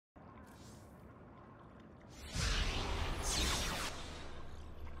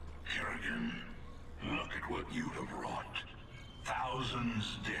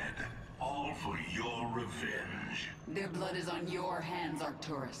One's dead. All for your revenge. Their blood is on your hands,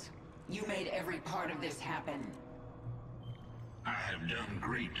 Arcturus. You made every part of this happen. I have done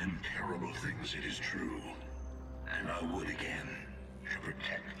great and terrible things, it is true. And I would again, to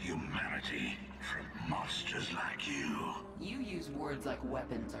protect humanity from monsters like you. You use words like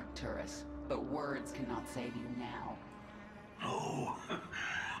weapons, Arcturus, but words cannot save you now. Oh,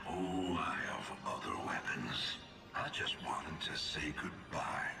 I have other weapons. I just wanted to say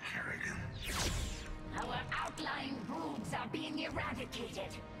goodbye, Kerrigan. Our outlying broods are being eradicated.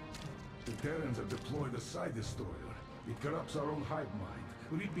 The Terrans have deployed a Psi Destroyer. It corrupts our own hive mind,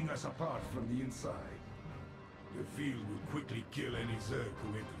 ripping us apart from the inside. The field will quickly kill any Zerg who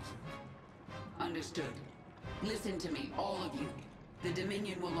enters it. Understood. Listen to me, all of you. The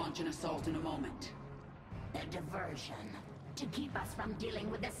Dominion will launch an assault in a moment. A diversion. To keep us from dealing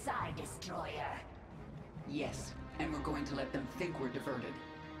with the Psi Destroyer. Yes, and we're going to let them think we're diverted.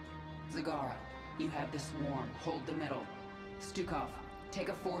 Zagara, you have the swarm. Hold the middle. Stukov, take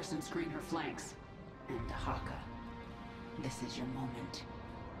a force and screen her flanks. And Dahaka, this is your moment.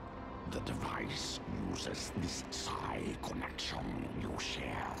 The device uses this psi connection you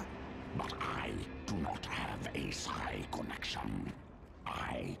share. But I do not have a psi connection.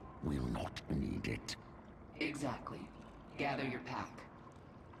 I will not need it. Exactly. Gather your pack.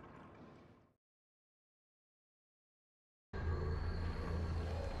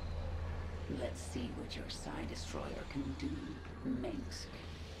 Let's see what your Psi Destroyer can do, Minsk.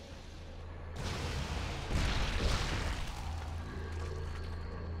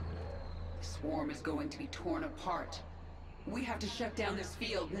 The swarm is going to be torn apart. We have to shut down this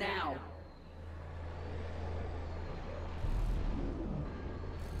field now.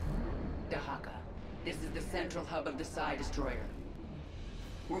 Dahaka, this is the central hub of the Psi Destroyer.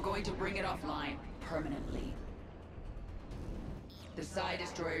 We're going to bring it offline permanently. The Psi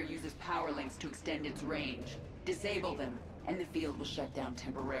Destroyer uses power links to extend its range. Disable them, and the field will shut down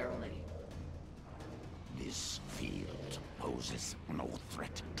temporarily. This field poses no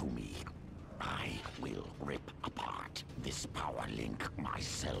threat to me. I will rip apart this power link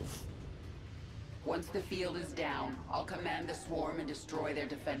myself. Once the field is down, I'll command the swarm and destroy their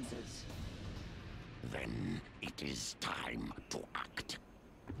defenses. Then it is time to act.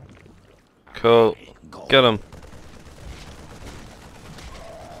 Cool. Get him.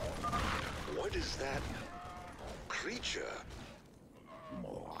 What is that creature?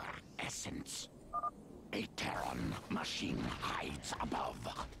 More essence. A Terran machine hides above.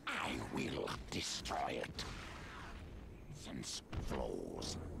 I will destroy it. Essence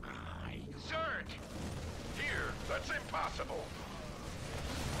flows. Zerg! Here, that's impossible.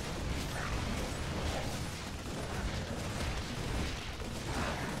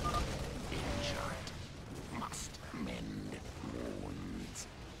 Injured. Must mend wounds.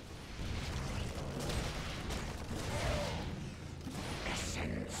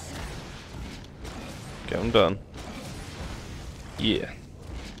 Essence. Get him done. Yeah.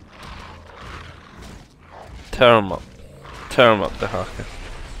 Tear him up. Tear him up, the hacker.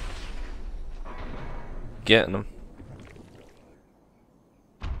 Getting him.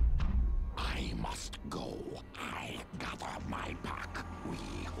 I must go. I gather my pack. We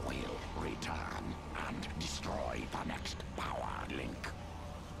will return and destroy the next power link.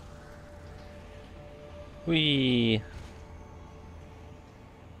 Whee.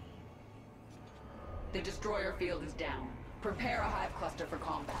 The destroyer field is down. Prepare a hive cluster for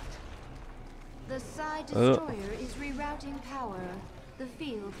combat. The Psi Destroyer is rerouting power. The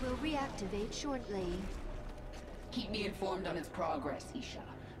field will reactivate shortly. Keep me informed on its progress, Isha.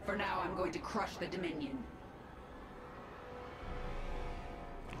 For now, I'm going to crush the Dominion.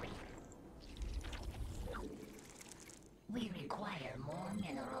 We require more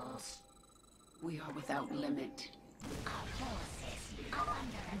minerals. We are without limit. Our forces are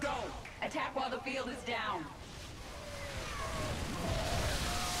under Go! attack. Attack while the field is down!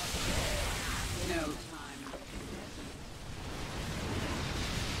 No time.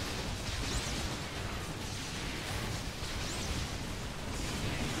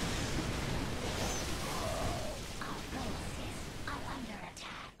 Our forces are under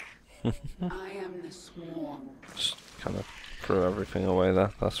attack. I am the swarm. Just kind of threw everything away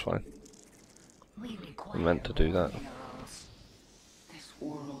there. That's fine. We require I meant to do more that. minerals. This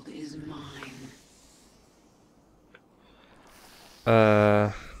world is mine.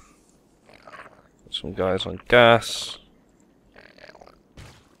 Some guys on gas.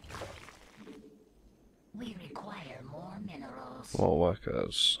 We require more minerals. More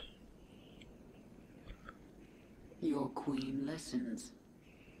workers. Your queen listens.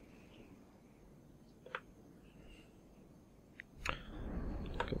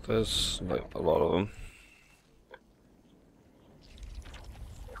 There's like a lot of them.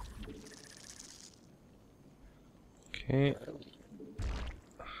 Okay.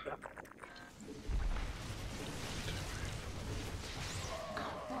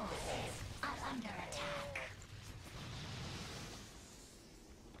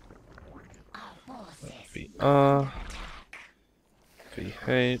 VR,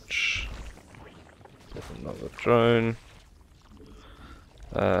 VH, there's another drone.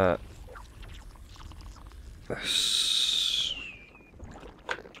 This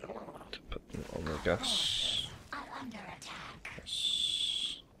to put them on the gas.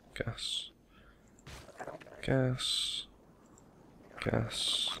 Gas.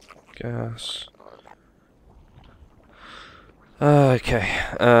 Okay.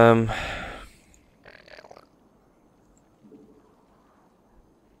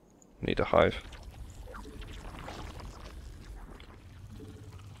 Need a hive.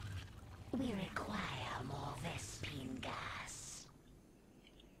 We require more Vespine gas.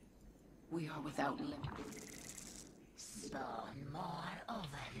 We are without limit. Spawn more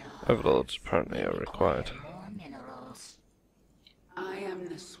overlords. Overlords apparently are required. More minerals. I am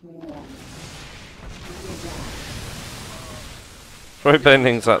the swarm. Throw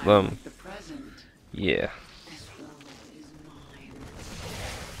bendings at them. The present. Yeah. This world is mine.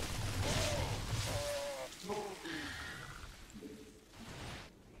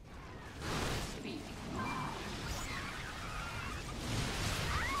 Speak.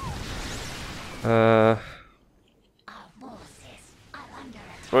 Our forces are under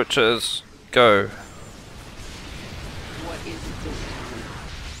attack. Witches, go. What is it this time?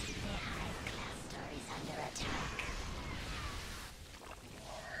 The hive cluster is under attack.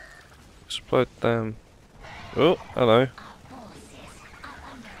 Explode them. Oh, hello. Our forces are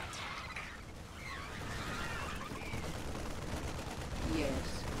under attack.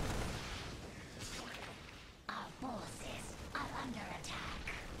 Yes. Our forces are under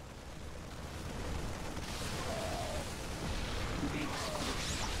attack.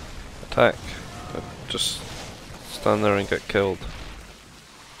 Attack. Just stand there and get killed.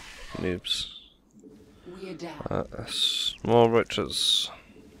 Noobs. We adapt. More witches.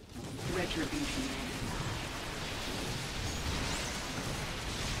 Retribution.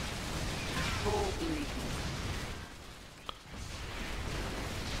 Full bleeding.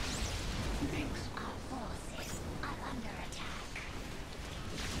 Makes Our forces are under attack.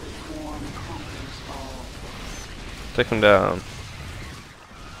 swarm conquers all. Take them down.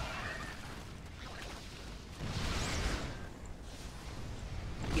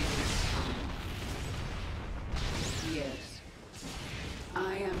 Yes.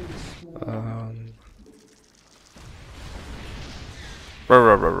 I am the swarm.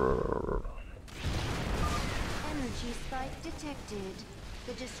 Energy spike detected.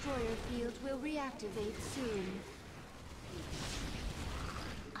 The destroyer field will reactivate soon.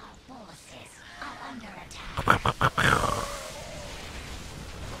 Our forces are under attack.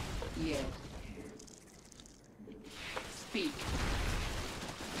 Yes. Speak.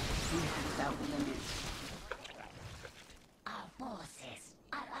 We are without limit. Our forces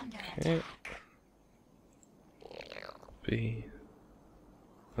are under Okay. attack. V.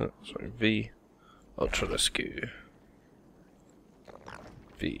 Oh, sorry, V. Ultra Rescue.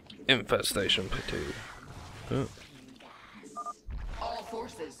 V. Infestation Pity. Oh. All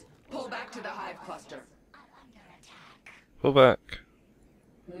forces, pull back to the hive cluster. Pull back.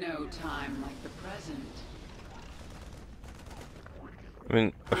 No time like the present. I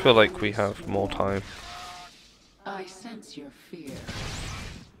mean, I feel like we have more time. I sense your fear.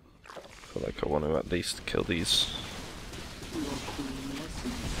 I feel like I want to at least kill these Your queen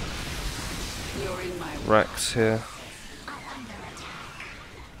listens. You're in my way. racks here.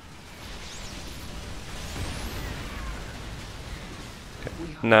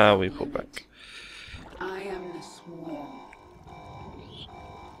 Now we pull back. I am the swarm.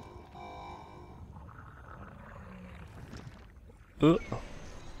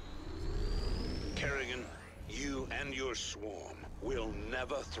 Kerrigan, you and your swarm will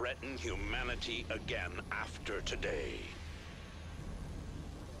never threaten humanity again after today.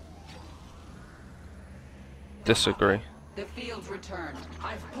 Disagree. The field's returned.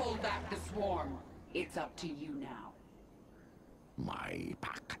 I've pulled back the swarm. It's up to you now. My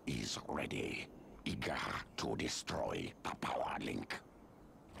pack is ready, eager to destroy the power link.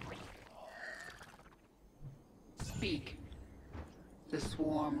 Speak. The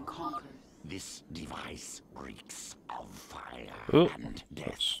swarm conquers. This device reeks of fire Oh, and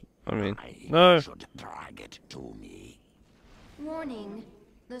death. I mean, I no. should drag it to me. Warning.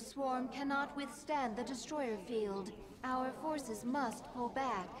 The swarm cannot withstand the destroyer field. Our forces must pull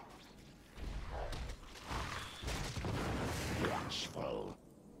back. Watchful.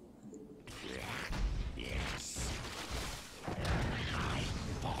 Yes. I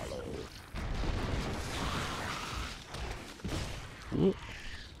follow.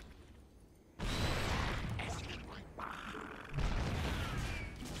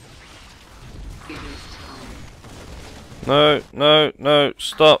 It is time. No, no, no,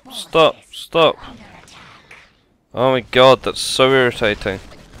 stop, stop, stop. Oh my god, that's so irritating.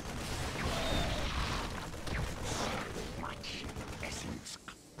 Much essence.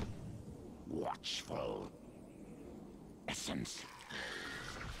 Watchful. Essence.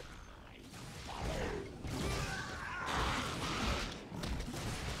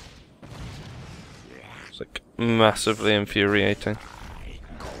 It's like massively infuriating.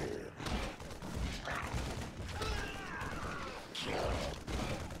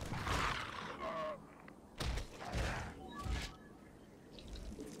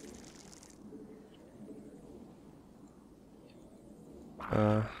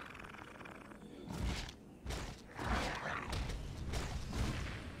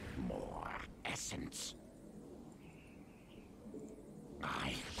 More essence.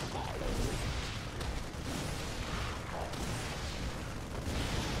 I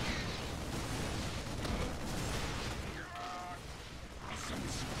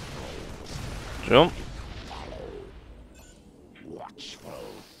Jump. watchful.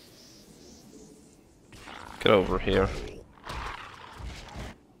 Get over here.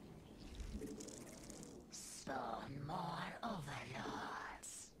 Spawn more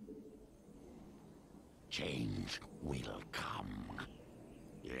overlords. Change will come.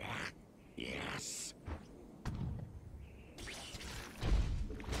 Yeah. Yes.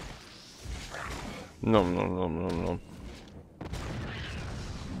 Nom nom nom nom nom.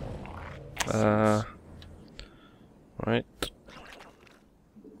 Right.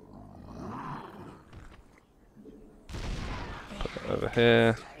 Put it over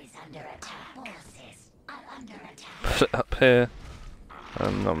here. Is under attack. Forces are under attack. Put it up here.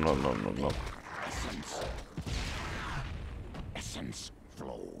 And nom nom nom nom nom. Essence. Essence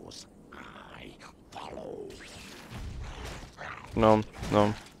flows. I follow. Nom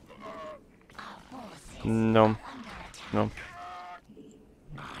nom. Nom nom.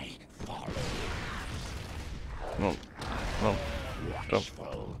 I follow. Nom nom. Jump.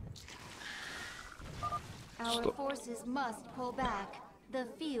 Watchful. Our Stop. forces must pull back. The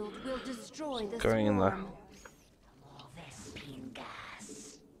field will destroy the Going in there. swarm. More Vespine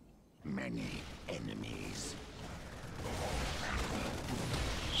gas. Many enemies.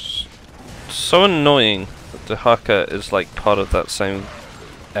 So annoying that the Haka is like part of that same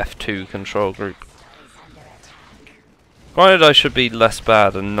F2 control group. Granted, I should be less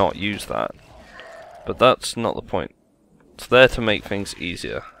bad and not use that, but that's not the point. It's there to make things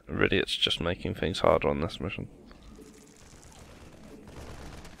easier. Really, it's just making things harder on this mission.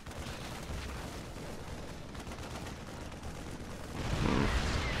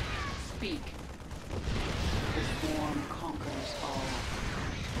 Speak. The swarm conquers all.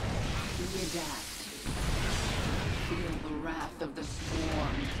 We adapt. Feel the wrath of the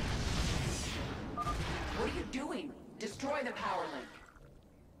swarm. What are you doing? Destroy the power link.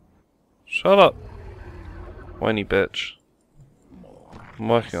 Shut up, whiny bitch. I'm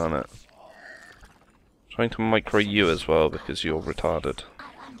working on it. Trying to micro you as well because you're retarded. Are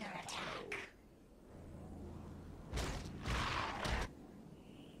under attack.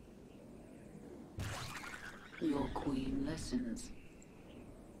 Your queen listens.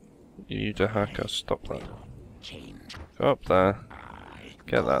 You the hacker, stop that. Change. Go up there. I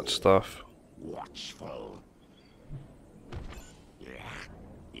Get that stuff. watchful. Yeah.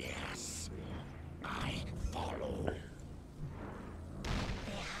 Yes. I follow. The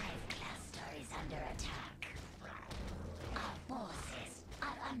hive cluster is under attack. Our forces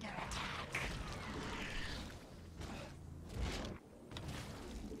are under attack.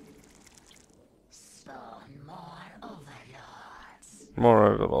 Spawn more overlords. More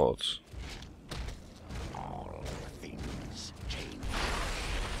overlords. All things change.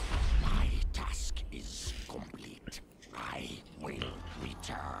 My task is complete. I will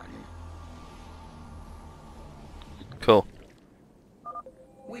return. Cool.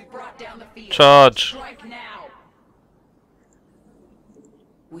 We've brought down the field. Charge. Strike now.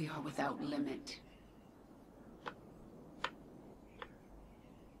 We are without limit.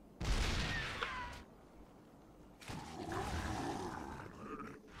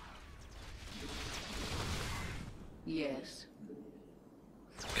 Yes.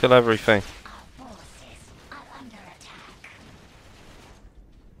 Kill everything. Our forces are under attack.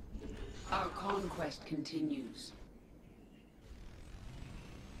 Our conquest continues.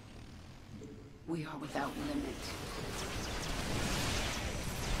 We are without limit.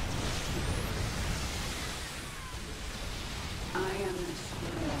 I am the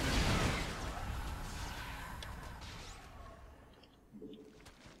swarm.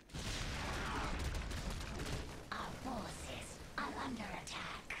 Our forces are under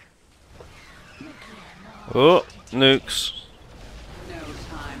attack. Oh, nukes. No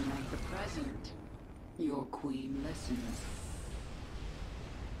time like the present. Your queen listens.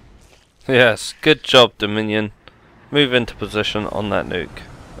 Yes, good job, Dominion. Move into position on that nuke.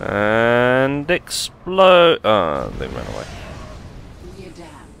 And explode. Ah, they ran away. We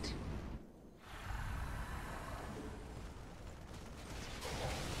adapt.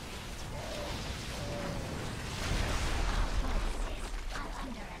 Are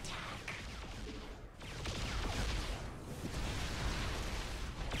under attack.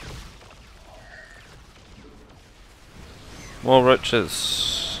 More roaches.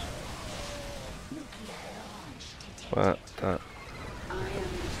 What that? I am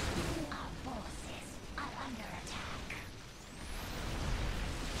the swarm. Our forces are under attack.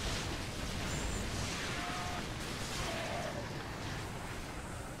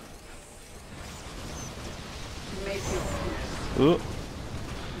 Make your peace. Ooh.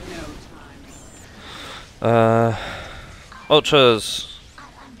 No time. Ultras.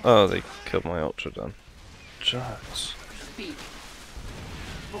 Oh, they killed my ultra then. Jacks. Speak.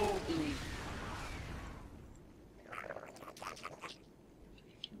 Boldly.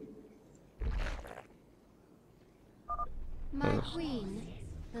 My queen,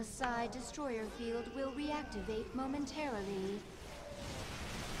 the Psi destroyer field will reactivate momentarily.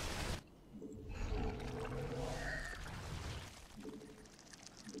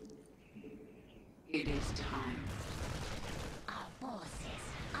 It is time. Our forces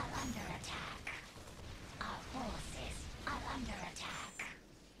are under attack. Our forces are under attack.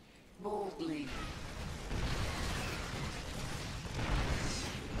 Boldly.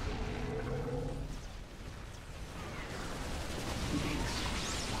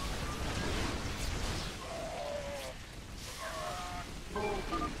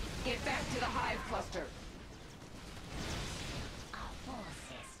 Boldly. Get back to the hive cluster. Our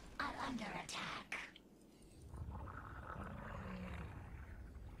forces are under attack.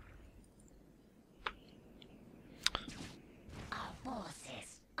 Our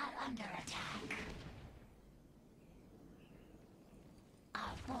forces are under attack.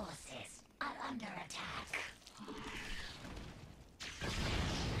 Our forces are under attack.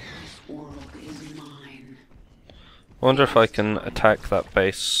 This world is mine. I wonder if I can attack that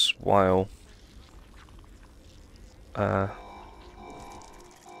base while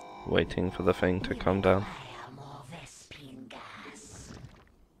waiting for the thing to come down. I am more Vespine gas.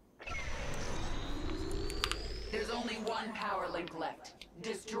 There's only one power link left.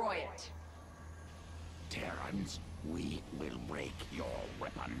 Destroy it. Terrans, we will break your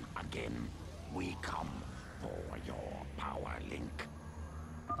weapon again. We come for your power link.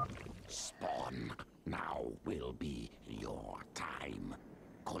 Spawn, now will be your time.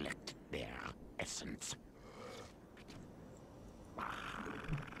 Collect their essence.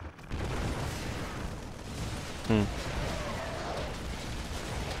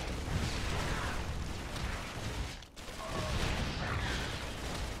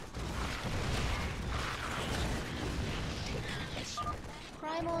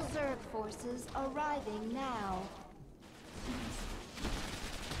 Primal Zerg forces arriving now.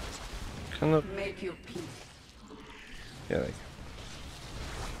 Can I? Make your peace. Yeah, they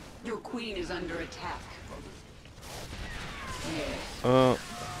Your queen is under attack. Yes. oh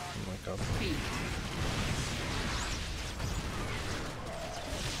my god. Speak.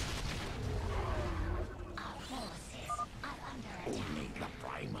 Our forces are under attack. Only the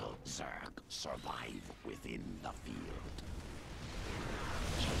primal Zerg survive within the field.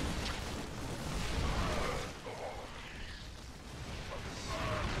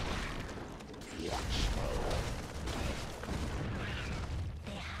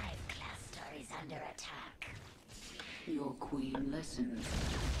 The hive cluster is under attack. Your queen listens.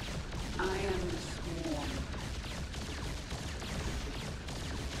 I am the swarm.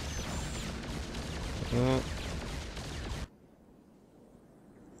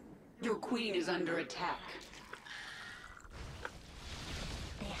 Your queen is under attack.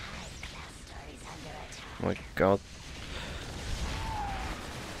 The hive cluster is under attack. Oh my god.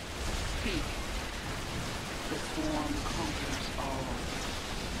 Speak. The swarm conquers all.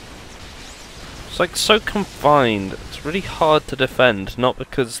 It's like so confined. It's really hard to defend, not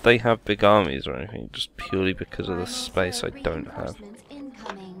because they have big armies or anything, just purely because of the Primal space I Zerg don't have. reinforcements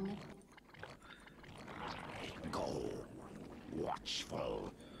incoming. Go.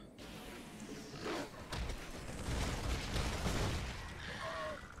 Watchful.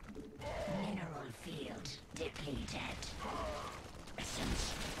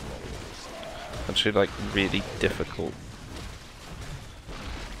 actually like really difficult.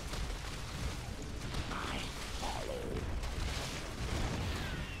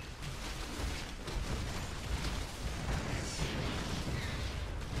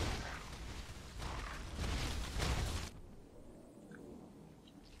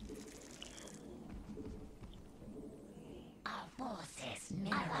 Our forces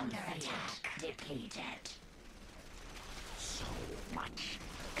are under attack. Depleted. So much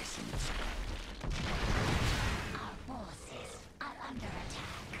essence. Our forces are under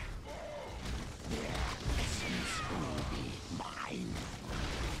attack. Their essence will be mine.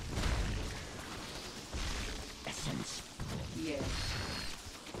 Essence. Yes.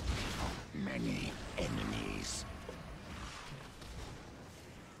 Many enemies.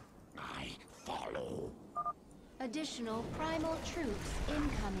 I follow. Additional primal troops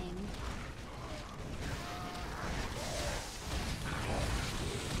incoming.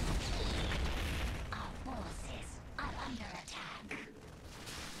 Our forces are under attack.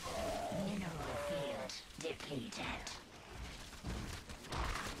 Mineral field depleted.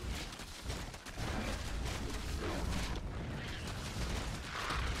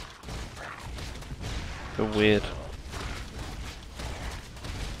 They're weird.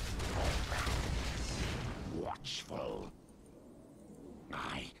 Watchful.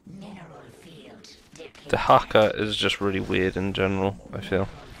 Mineral field depleted. The Haka is just really weird in general, I feel.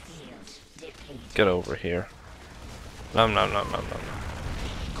 Field depleted. Get over here. Nom nom nom nom nom.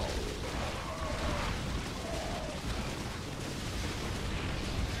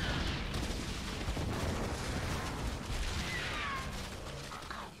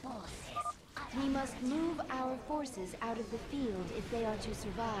 We must move our forces out of the field if they are to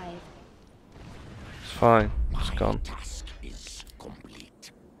survive. It's fine. It's My gone. task is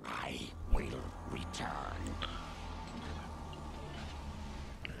complete. I will return.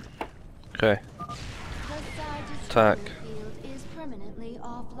 Okay. The side Attack. field is permanently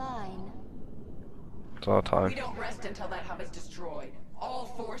offline. It's our We time. don't rest until that hub is destroyed. All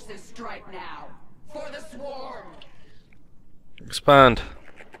forces strike now. For the swarm! Expand.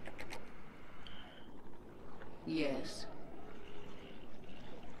 Yes.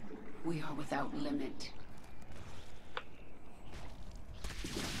 We are without limit.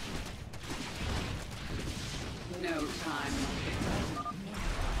 No time.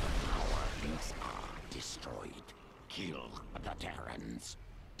 Our links are destroyed. Kill the Terrans.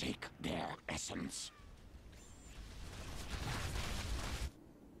 Take their essence.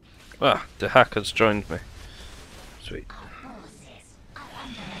 Ah, the hackers joined me. Sweet. Forces are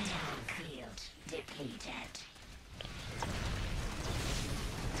under attack. Field depleted.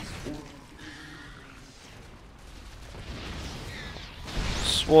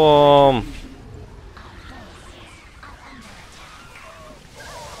 Swarm.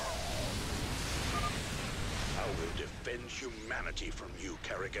 I will defend humanity from you,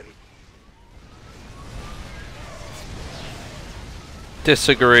 Kerrigan.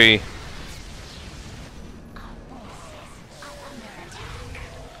 Disagree.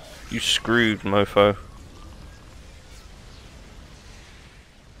 You screwed, mofo.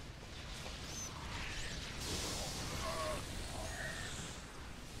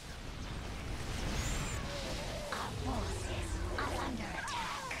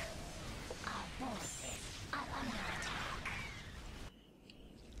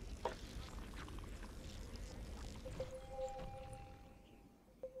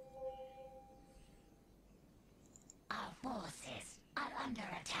 Our forces are under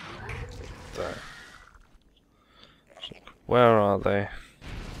attack. There. Where are they?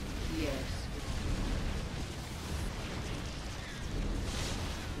 Yes.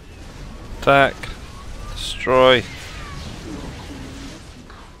 Attack. Destroy.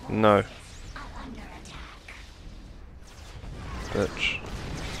 No. Bitch.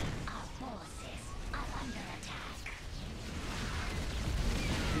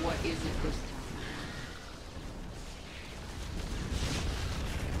 What is it this time?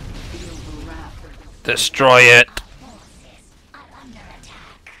 Feel the wrath. Destroy it.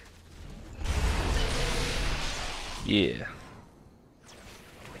 Yeah.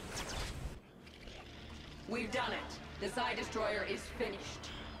 We've done it. The Psi Destroyer is finished.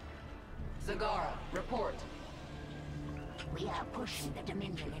 Zagara, report. We are pushing the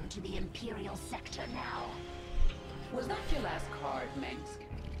Dominion into the Imperial sector now. Was that your last card, Mengsk?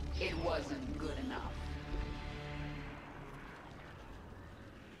 It wasn't good enough.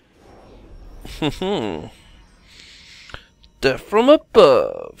 Death from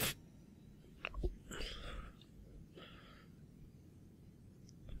above.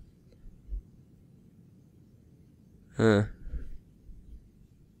 Huh.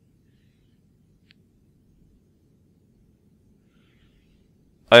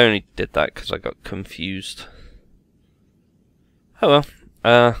 I only did that because I got confused. Oh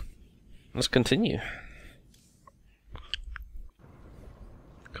well. Let's continue.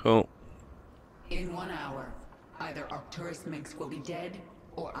 Cool. In 1 hour, either Arcturus Minx will be dead,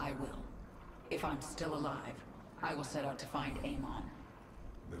 or I will. If I'm still alive, I will set out to find Amon.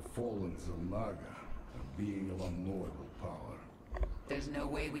 The fallen Zalnaga, a being of unknowable power. There's no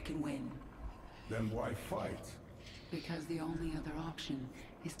way we can win. Then why fight? Because the only other option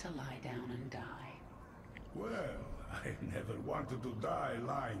is to lie down and die. Well, I never wanted to die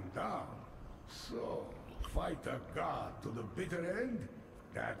lying down. So, fight a god to the bitter end?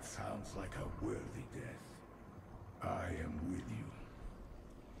 That sounds like a worthy death. I am with you.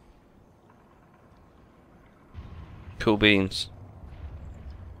 Cool beans.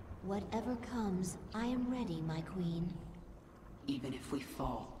 Whatever comes, I am ready, my queen. Even if we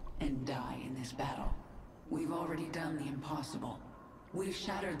fall and die in this battle, we've already done the impossible. We've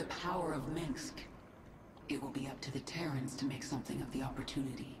shattered the power of Minsk. It will be up to the Terrans to make something of the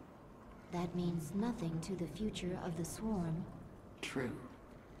opportunity. That means nothing to the future of the Swarm. True.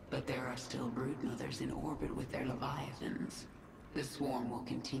 But there are still broodmothers in orbit with their leviathans. The Swarm will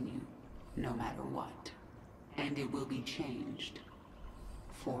continue, no matter what. And it will be changed.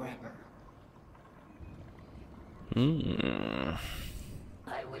 Forever. I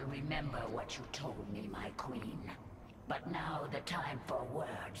will remember what you told me, my queen. But now the time for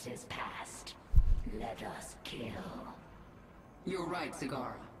words is past. Let us kill. You're right,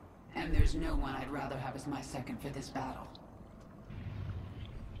 Zagara. And there's no one I'd rather have as my second for this battle.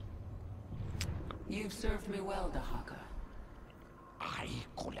 You've served me well, Dahaka. I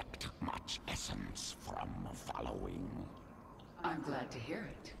collect much essence from following. I'm glad to hear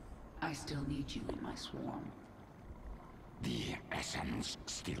it. I still need you in my swarm. The essence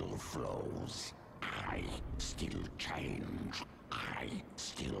still flows. I still change. I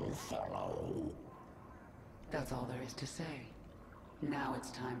still follow. That's all there is to say. Now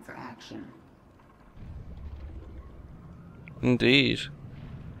it's time for action. Indeed.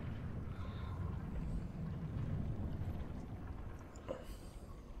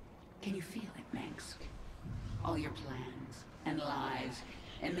 Can you feel it, Minsk? All your plans, and lies,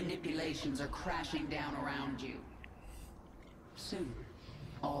 and manipulations are crashing down around you. Soon,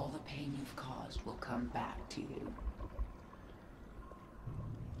 all the pain you've caused will come back to you.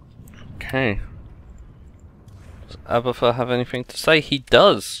 Okay. Does Abathur have anything to say? He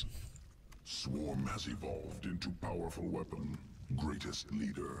does! Swarm has evolved into powerful weapon. Greatest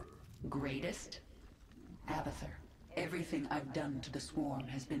leader. Greatest? Abathur, everything I've done to the Swarm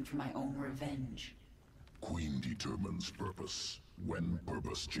has been for my own revenge. Queen determines purpose. When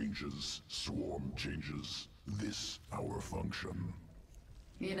purpose changes, Swarm changes. This our function.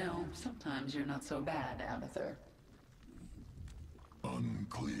 You know, sometimes you're not so bad, Abathur.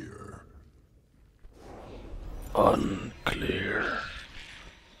 Unclear. Unclear.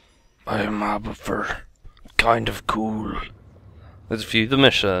 I am Abathur. Kind of cool. Let's view the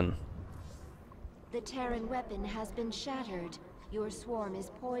mission. The Terran weapon has been shattered. Your swarm is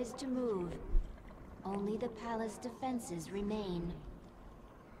poised to move. Only the palace defenses remain.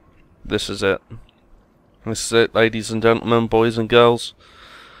 This is it. This is it, ladies and gentlemen, boys and girls.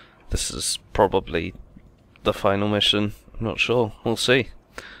 This is probably the final mission. I'm not sure. We'll see.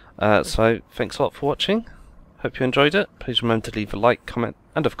 So, thanks a lot for watching. Hope you enjoyed it. Please remember to leave a like, comment,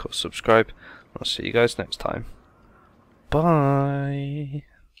 and of course subscribe. I'll see you guys next time. Bye.